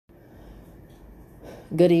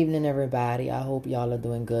Good evening, everybody. I hope y'all are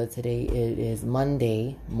doing good today. It is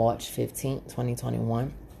Monday, March 15th,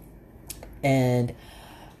 2021. And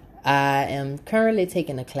I am currently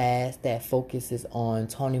taking a class that focuses on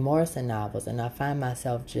Toni Morrison novels. And I find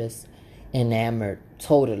myself just enamored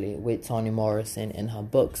totally with Toni Morrison and her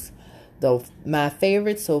books. Though my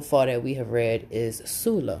favorite so far that we have read is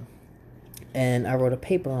Sula. And I wrote a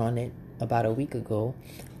paper on it about a week ago.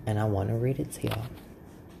 And I want to read it to y'all.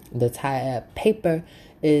 The paper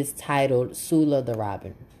is titled Sula the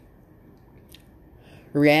Robin.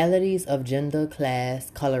 Realities of gender,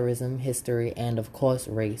 class, colorism, history, and of course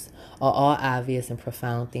race are all obvious and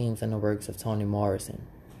profound themes in the works of Toni Morrison.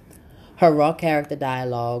 Her raw character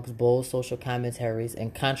dialogues, bold social commentaries,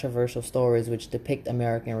 and controversial stories which depict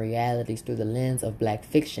American realities through the lens of black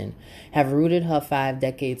fiction have rooted her 5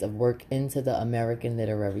 decades of work into the American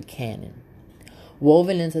literary canon.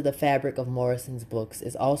 Woven into the fabric of Morrison's books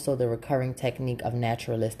is also the recurring technique of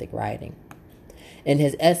naturalistic writing. In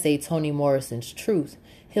his essay, Toni Morrison's Truth,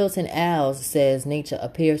 Hilton Als says nature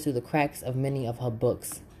appears through the cracks of many of her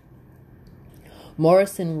books.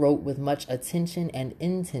 Morrison wrote with much attention and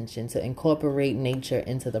intention to incorporate nature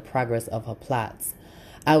into the progress of her plots.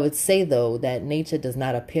 I would say, though, that nature does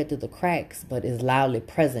not appear through the cracks, but is loudly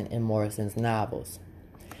present in Morrison's novels.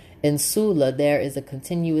 In Sula, there is a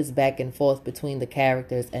continuous back and forth between the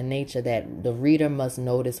characters and nature that the reader must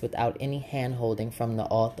notice without any hand-holding from the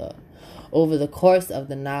author. Over the course of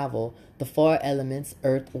the novel, the 4 elements,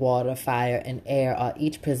 earth, water, fire, and air, are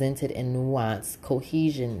each presented in nuance,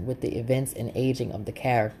 cohesion with the events and aging of the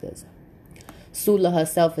characters. Sula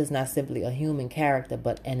herself is not simply a human character,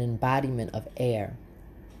 but an embodiment of air.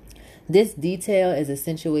 This detail is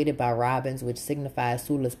accentuated by robins, which signify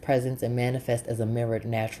Sula's presence and manifest as a mirrored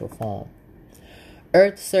natural form.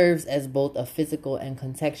 Earth serves as both a physical and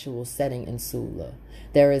contextual setting in Sula.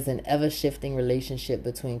 There is an ever-shifting relationship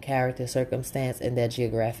between character, circumstance, and their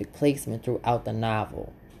geographic placement throughout the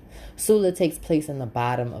novel. Sula takes place in the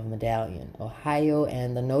bottom of Medallion, Ohio,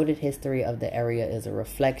 and the noted history of the area is a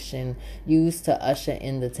reflection used to usher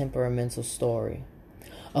in the temperamental story.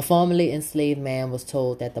 A formerly enslaved man was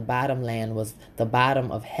told that the bottom land was the bottom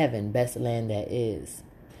of heaven, best land there is.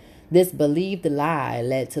 This believed lie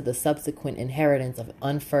led to the subsequent inheritance of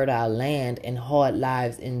unfertile land and hard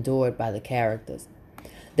lives endured by the characters.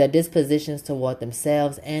 Their dispositions toward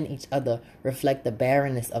themselves and each other reflect the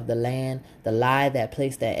barrenness of the land, the lie that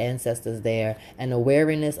placed their ancestors there, and the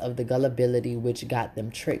wariness of the gullibility which got them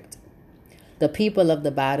tricked. The people of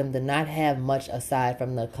the bottom did not have much aside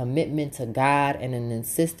from the commitment to God and an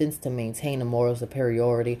insistence to maintain a moral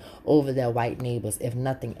superiority over their white neighbors, if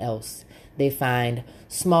nothing else. They find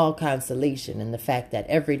small consolation in the fact that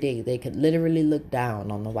every day they could literally look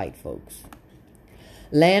down on the white folks.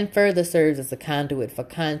 Land further serves as a conduit for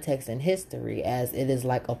context and history, as it is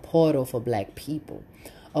like a portal for black people.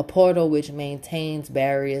 A portal which maintains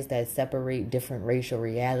barriers that separate different racial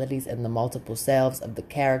realities and the multiple selves of the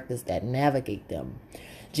characters that navigate them.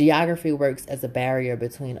 Geography works as a barrier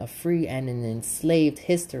between a free and an enslaved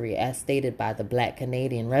history, as stated by the black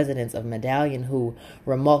Canadian residents of Medallion, who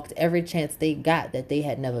remarked every chance they got that they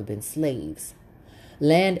had never been slaves.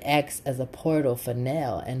 Land acts as a portal for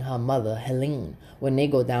Nell and her mother, Helene, when they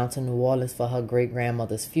go down to New Orleans for her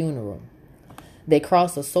great-grandmother's funeral. They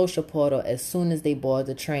cross a social portal as soon as they board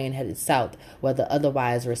the train headed south, where the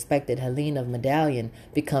otherwise respected Helene of Medallion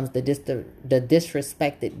becomes the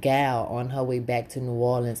disrespected gal on her way back to New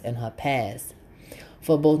Orleans and her past.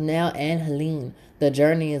 For both Nell and Helene, the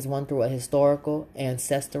journey is one through a historical,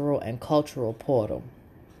 ancestral, and cultural portal.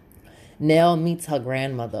 Nell meets her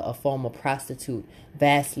grandmother, a former prostitute,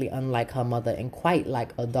 vastly unlike her mother and quite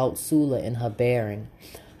like adult Sula in her bearing.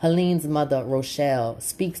 Helene's mother, Rochelle,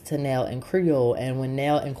 speaks to Nell in Creole, and when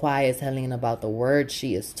Nell inquires Helene about the words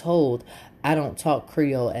she is told, "I don't talk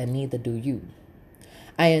Creole and neither do you."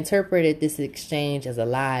 I interpreted this exchange as a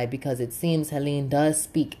lie because it seems Helene does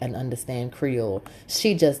speak and understand Creole.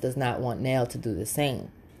 She just does not want Nell to do the same.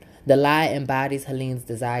 The lie embodies Helene's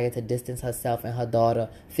desire to distance herself and her daughter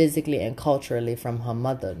physically and culturally from her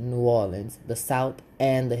mother, New Orleans, the South,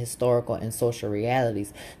 and the historical and social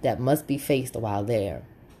realities that must be faced while there.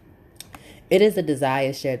 It is a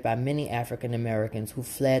desire shared by many African Americans who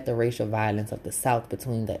fled the racial violence of the South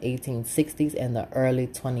between the 1860s and the early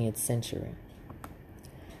 20th century.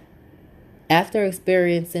 After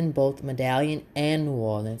experiencing both Medallion and New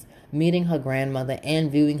Orleans, meeting her grandmother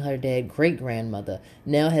and viewing her dead great-grandmother,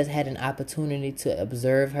 Nell has had an opportunity to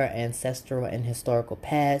observe her ancestral and historical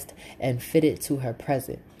past and fit it to her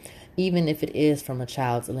present. even if it is from a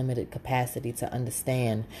child's limited capacity to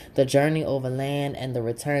understand. The journey over land and the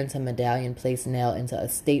return to Medallion place Nell into a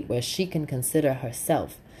state where she can consider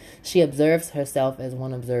herself. She observes herself as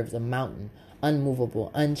one observes a mountain,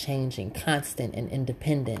 unmovable, unchanging, constant, and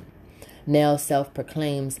independent. Nell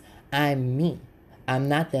self-proclaims, I'm me. I'm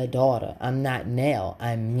not their daughter. I'm not Nell.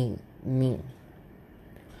 I'm me. Me.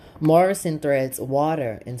 Morrison threads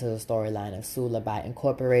water into the storyline of Sula by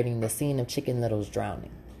incorporating the scene of Chicken Little's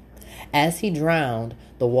drowning. As he drowned,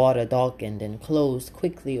 the water darkened and closed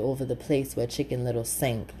quickly over the place where Chicken Little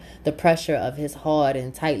sank. The pressure of his hard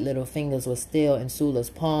and tight little fingers was still in Sula's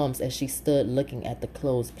palms as she stood looking at the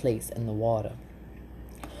closed place in the water.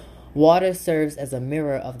 Water serves as a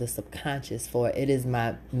mirror of the subconscious, for it is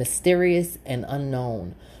mysterious and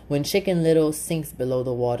unknown. When Chicken Little sinks below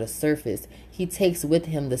the water's surface, he takes with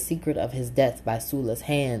him the secret of his death by Sula's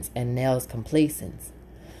hands and Nell's complacence.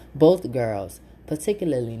 Both girls,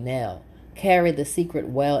 particularly Nell, carry the secret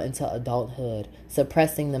well into adulthood,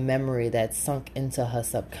 suppressing the memory that sunk into her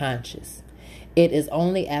subconscious. It is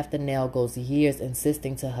only after Nell goes years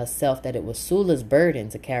insisting to herself that it was Sula's burden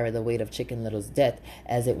to carry the weight of Chicken Little's death,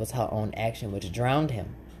 as it was her own action which drowned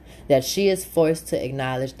him, that she is forced to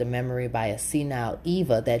acknowledge the memory by a senile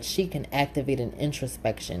Eva, that she can activate an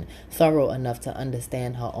introspection thorough enough to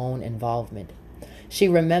understand her own involvement. She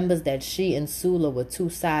remembers that she and Sula were two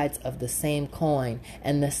sides of the same coin,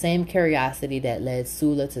 and the same curiosity that led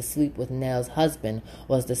Sula to sleep with Nell's husband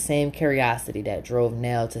was the same curiosity that drove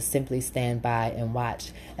Nell to simply stand by and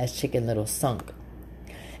watch as Chicken Little sunk.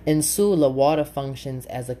 In Sula, water functions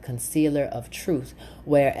as a concealer of truth,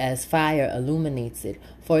 whereas fire illuminates it,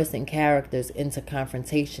 forcing characters into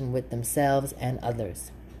confrontation with themselves and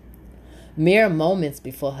others. Mere moments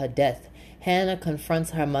before her death, Hannah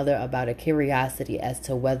confronts her mother about a curiosity as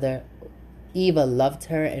to whether Eva loved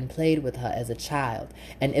her and played with her as a child,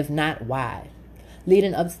 and if not, why.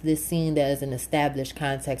 Leading up to this scene, there is an established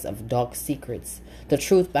context of dark secrets. The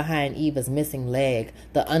truth behind Eva's missing leg,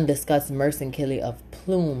 the undiscussed mercenary of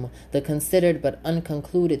Plume, the considered but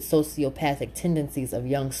unconcluded sociopathic tendencies of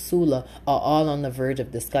young Sula are all on the verge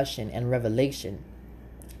of discussion and revelation.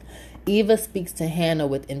 Eva speaks to Hannah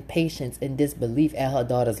with impatience and disbelief at her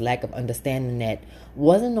daughter's lack of understanding that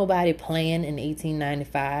wasn't nobody playing in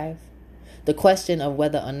 1895. The question of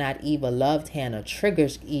whether or not Eva loved Hannah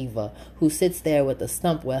triggers Eva, who sits there with a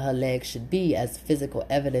stump where her leg should be as physical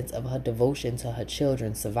evidence of her devotion to her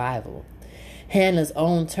children's survival. Hannah's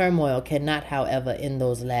own turmoil cannot, however, in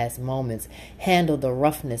those last moments, handle the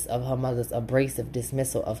roughness of her mother's abrasive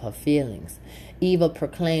dismissal of her feelings. Eva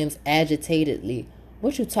proclaims agitatedly,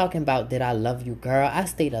 "What you talking about? Did I love you, girl? I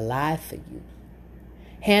stayed alive for you."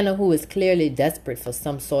 Hannah, who is clearly desperate for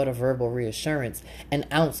some sort of verbal reassurance, an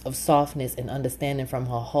ounce of softness and understanding from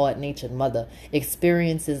her hard-natured mother,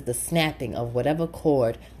 experiences the snapping of whatever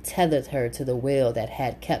cord tethered her to the will that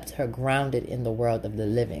had kept her grounded in the world of the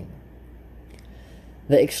living.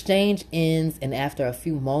 The exchange ends, and after a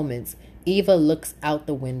few moments, Eva looks out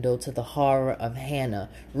the window to the horror of Hannah,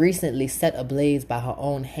 recently set ablaze by her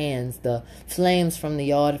own hands. The flames from the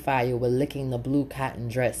yard fire were licking the blue cotton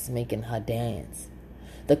dress, making her dance.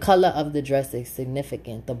 The color of the dress is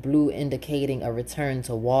significant, the blue indicating a return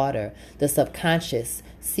to water, the subconscious,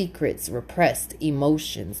 secrets, repressed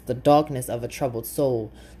emotions, the darkness of a troubled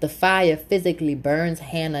soul. The fire physically burns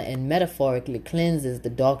Hannah and metaphorically cleanses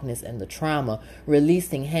the darkness and the trauma,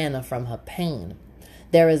 releasing Hannah from her pain.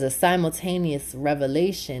 There is a simultaneous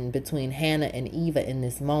revelation between Hannah and Eva in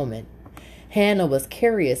this moment. Hannah was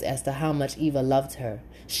curious as to how much Eva loved her.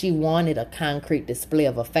 She wanted a concrete display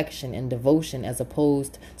of affection and devotion as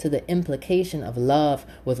opposed to the implication of love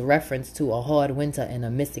with reference to a hard winter and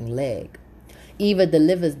a missing leg. Eva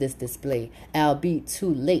delivers this display, albeit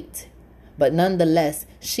too late. But nonetheless,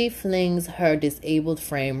 she flings her disabled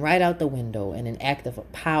frame right out the window in an act of a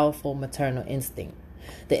powerful maternal instinct.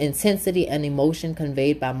 The intensity and emotion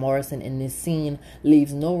conveyed by Morrison in this scene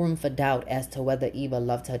leaves no room for doubt as to whether Eva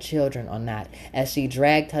loved her children or not, as she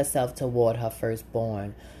dragged herself toward her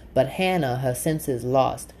firstborn. But Hannah, her senses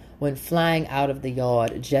lost, went flying out of the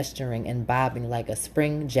yard, gesturing and bobbing like a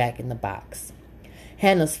spring jack-in-the-box.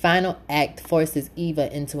 Hannah's final act forces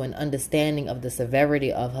Eva into an understanding of the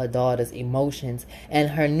severity of her daughter's emotions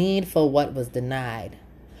and her need for what was denied.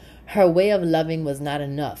 Her way of loving was not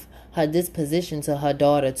enough, her disposition to her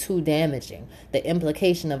daughter too damaging, the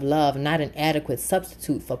implication of love not an adequate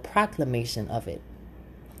substitute for proclamation of it.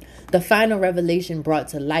 The final revelation brought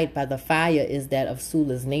to light by the fire is that of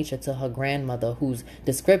Sula's nature to her grandmother, whose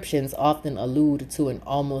descriptions often allude to an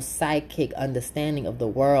almost psychic understanding of the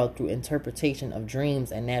world through interpretation of dreams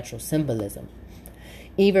and natural symbolism.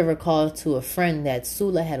 Eva recalled to a friend that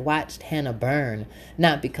Sula had watched Hannah burn,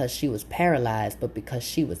 not because she was paralyzed, but because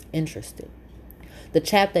she was interested. The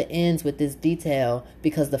chapter ends with this detail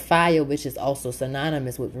because the fire, which is also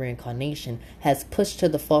synonymous with reincarnation, has pushed to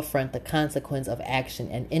the forefront the consequence of action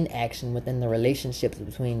and inaction within the relationships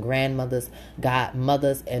between grandmothers,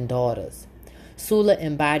 godmothers, and daughters. Sula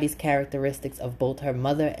embodies characteristics of both her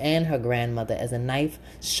mother and her grandmother as a knife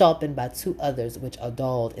sharpened by two others which are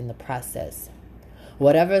dulled in the process.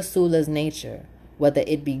 Whatever Sula's nature, whether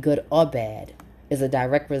it be good or bad, is a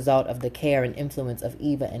direct result of the care and influence of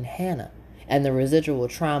Eva and Hannah, and the residual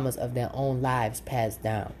traumas of their own lives passed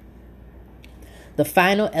down. The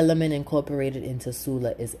final element incorporated into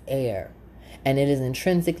Sula is air, and it is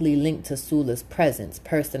intrinsically linked to Sula's presence,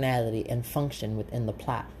 personality, and function within the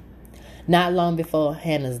plot. Not long before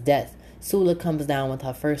Hannah's death, Sula comes down with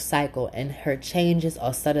her first cycle, and her changes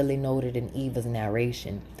are subtly noted in Eva's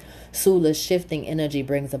narration. Sula's shifting energy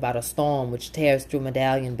brings about a storm which tears through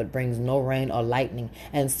Medallion but brings no rain or lightning,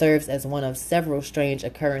 and serves as one of several strange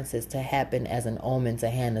occurrences to happen as an omen to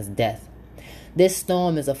Hannah's death. This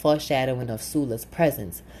storm is a foreshadowing of Sula's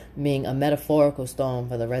presence, being a metaphorical storm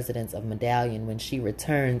for the residents of Medallion when she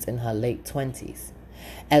returns in her late 20s.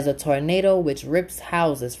 As a tornado which rips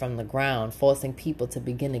houses from the ground, forcing people to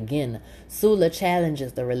begin again, Sula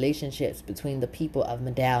challenges the relationships between the people of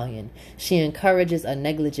Medallion. She encourages a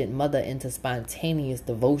negligent mother into spontaneous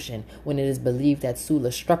devotion when it is believed that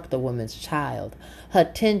Sula struck the woman's child. Her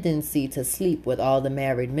tendency to sleep with all the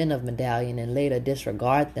married men of Medallion and later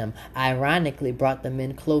disregard them ironically brought the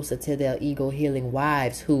men closer to their ego-healing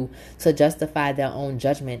wives who, to justify their own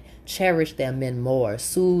judgment, cherished their men more,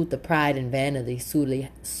 soothed the pride and vanity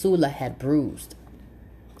Sula had bruised.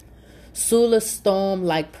 Sula's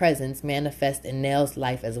storm-like presence manifests in Nell's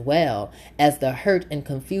life as well, as the hurt and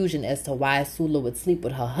confusion as to why Sula would sleep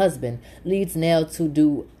with her husband leads Nell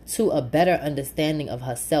to a better understanding of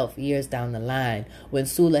herself years down the line when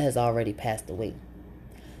Sula has already passed away.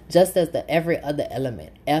 Just as every other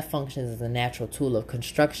element, air functions as a natural tool of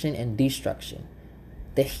construction and destruction.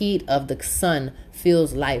 The heat of the sun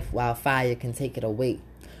fuels life while fire can take it away.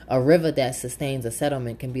 A river that sustains a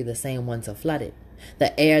settlement can be the same one to flood it.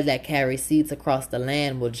 The air that carries seeds across the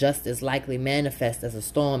land will just as likely manifest as a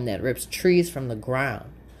storm that rips trees from the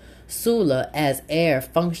ground. Sula, as air,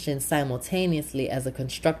 functions simultaneously as a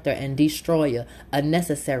constructor and destroyer, a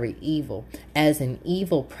necessary evil. As an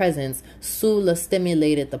evil presence, Sula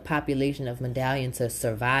stimulated the population of Medallion to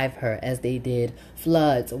survive her as they did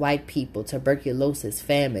floods, white people, tuberculosis,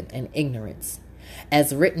 famine, and ignorance.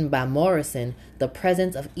 As written by Morrison, the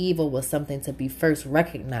presence of evil was something to be first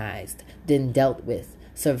recognized, then dealt with,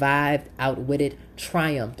 survived, outwitted,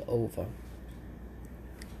 triumphed over.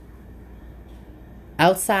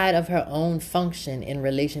 Outside of her own function in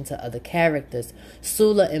relation to other characters,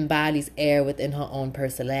 Sula embodies air within her own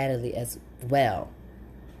personality as well.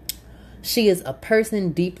 She is a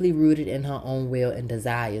person deeply rooted in her own will and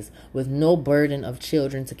desires, with no burden of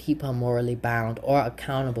children to keep her morally bound or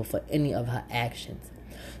accountable for any of her actions.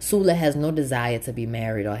 Sula has no desire to be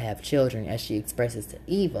married or have children, as she expresses to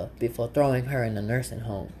Eva before throwing her in a nursing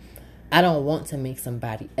home. I don't want to make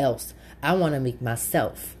somebody else. I want to make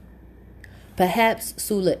myself. Perhaps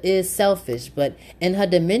Sula is selfish, but in her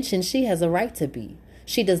dimension, she has a right to be.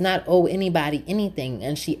 She does not owe anybody anything,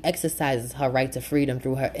 and she exercises her right to freedom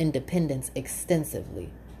through her independence extensively.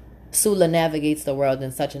 Sula navigates the world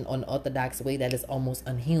in such an unorthodox way that is almost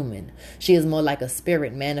unhuman. She is more like a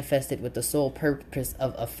spirit manifested with the sole purpose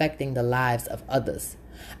of affecting the lives of others.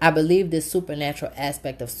 I believe this supernatural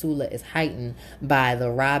aspect of Sula is heightened by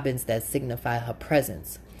the robins that signify her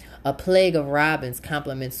presence. A plague of robins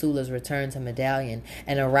complements Sula's return to Medallion,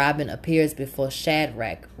 and a robin appears before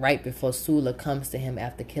Shadrach right before Sula comes to him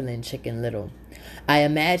after killing Chicken Little. I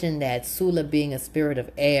imagine that Sula, being a spirit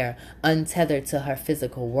of air, untethered to her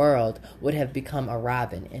physical world, would have become a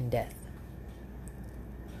robin in death.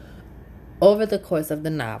 Over the course of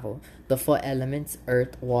the novel, the four elements,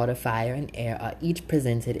 earth, water, fire, and air, are each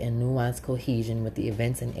presented in nuanced cohesion with the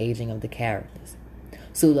events and aging of the characters.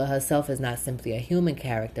 Sula herself is not simply a human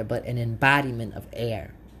character, but an embodiment of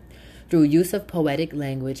air. Through use of poetic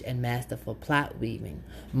language and masterful plot weaving,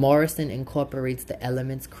 Morrison incorporates the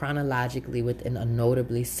elements chronologically within a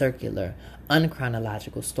notably circular,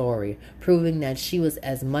 unchronological story, proving that she was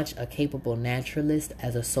as much a capable naturalist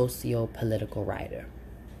as a socio-political writer.